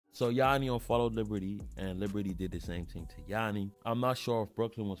So Yanni unfollowed Liberty, and Liberty did the same thing to Yanni. I'm not sure if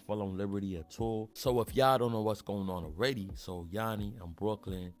Brooklyn was following Liberty at all. So if y'all don't know what's going on already, so Yanni and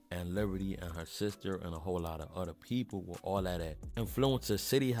Brooklyn and Liberty and her sister and a whole lot of other people were all at an influencer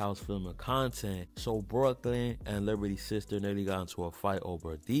city house filming content. So Brooklyn and Liberty's sister nearly got into a fight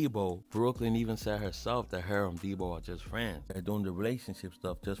over Debo. Brooklyn even said herself that her and Debo are just friends. They're doing the relationship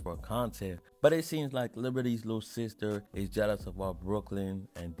stuff just for content. But it seems like Liberty's little sister is jealous of what Brooklyn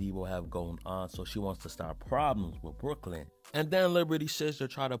and Debo have going on, so she wants to start problems with Brooklyn. And then Liberty's sister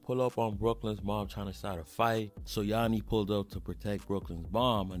tried to pull up on Brooklyn's mom trying to start a fight, so Yanni pulled up to protect Brooklyn's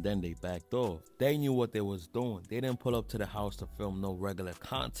mom, and then they backed off. They knew what they was doing. They didn't pull up to the house to film no regular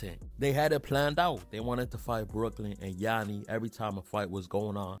content. They had it planned out. They wanted to fight Brooklyn and Yanni. Every time a fight was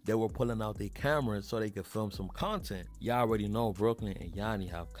going on, they were pulling out their cameras so they could film some content. Y'all already know Brooklyn and Yanni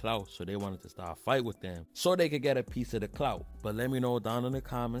have clout, so they wanted to start a fight with them so they could get a piece of the clout. But let me know down in the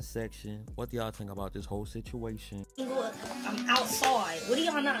comment section what y'all think about this whole situation. I'm outside. What are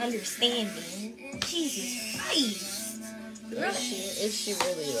y'all not understanding? Jesus Christ. Is she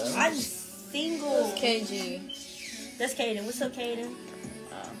really though? I'm single. That's KG. That's Kaden. What's up, Kaden?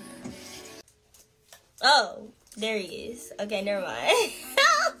 Oh, there he is. Okay, never mind.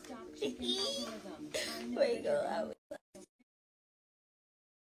 Where you go?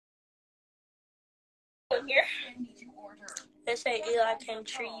 Here. They say Eli can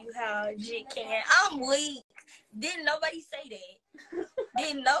treat you how G can. I'm weak. Didn't nobody say that?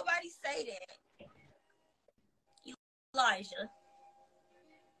 Didn't nobody say that? Elijah.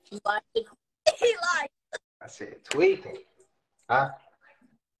 Elijah. I said tweaking. Huh?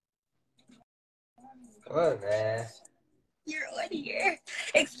 Come on, man. You're on here.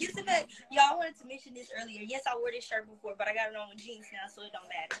 Excuse me, but y'all wanted to mention this earlier. Yes, I wore this shirt before, but I got it on with jeans now, so it don't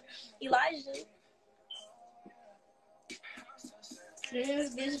matter. Elijah.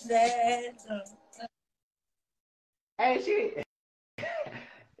 This bitch bad. Hey,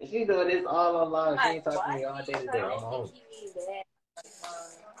 she doing this all online. She ain't talking to me all day today. I'm home.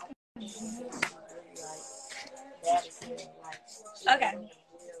 Okay.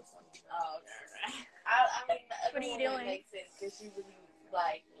 What are you doing?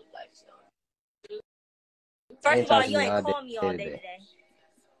 First of all, you ain't called me all day today.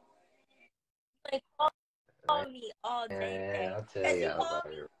 You ain't called me all day today. I'll tell you about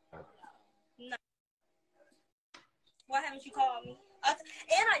it. No. Why haven't you called me?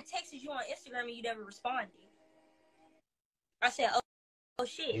 And I texted you on Instagram and you never responded. I said, oh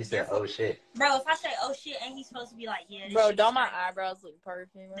shit. You said, oh shit. Bro, if I say, oh shit, ain't he supposed to be like, yeah, this Bro, shit don't my straight? eyebrows look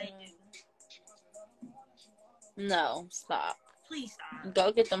perfect? They do. No, stop. Please stop.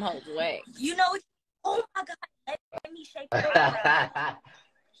 Go get them hoes waxed. You know what? Oh my God. Let me shape your eyebrows.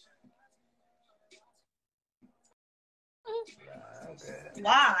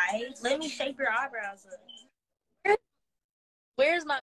 Why? Let me shape your eyebrows up.